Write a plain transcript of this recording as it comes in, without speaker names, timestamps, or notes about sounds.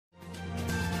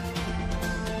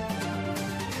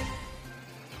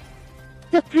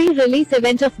The pre-release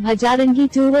event of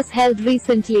Bhajarangi 2 was held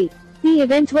recently. The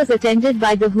event was attended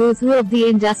by the who's who of the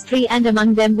industry, and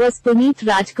among them was Puneeth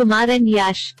Rajkumar and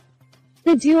Yash.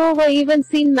 The duo were even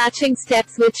seen matching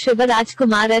steps with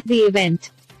Shivarajkumar at the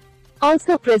event.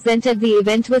 Also present at the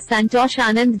event were Santosh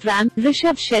Anand Ram,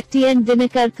 Rishabh Shetty and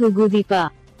Dinakar Thugudeepa.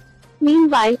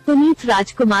 Meanwhile, Puneeth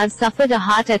Rajkumar suffered a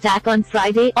heart attack on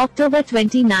Friday, October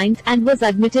 29, and was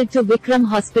admitted to Vikram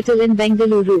Hospital in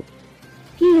Bengaluru.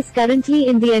 He is currently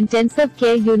in the intensive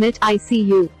care unit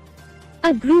 (ICU).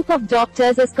 A group of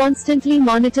doctors is constantly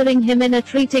monitoring him and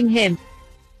treating him.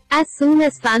 As soon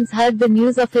as fans heard the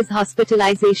news of his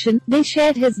hospitalization, they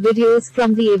shared his videos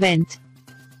from the event.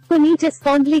 Puneeth is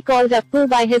fondly called Appu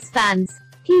by his fans.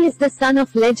 He is the son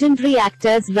of legendary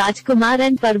actors Rajkumar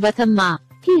and Parvathamma.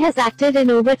 He has acted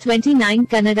in over 29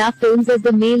 Kannada films as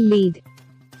the male lead.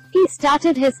 He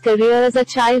started his career as a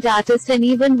child artist and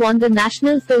even won the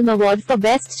National Film Award for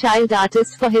Best Child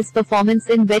Artist for his performance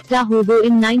in Betta Hubu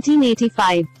in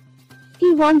 1985.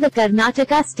 He won the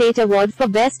Karnataka State Award for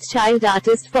Best Child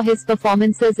Artist for his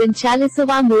performances in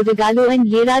Chalisuva Muragalu and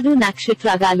Yeradu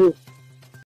Nakshatragalu.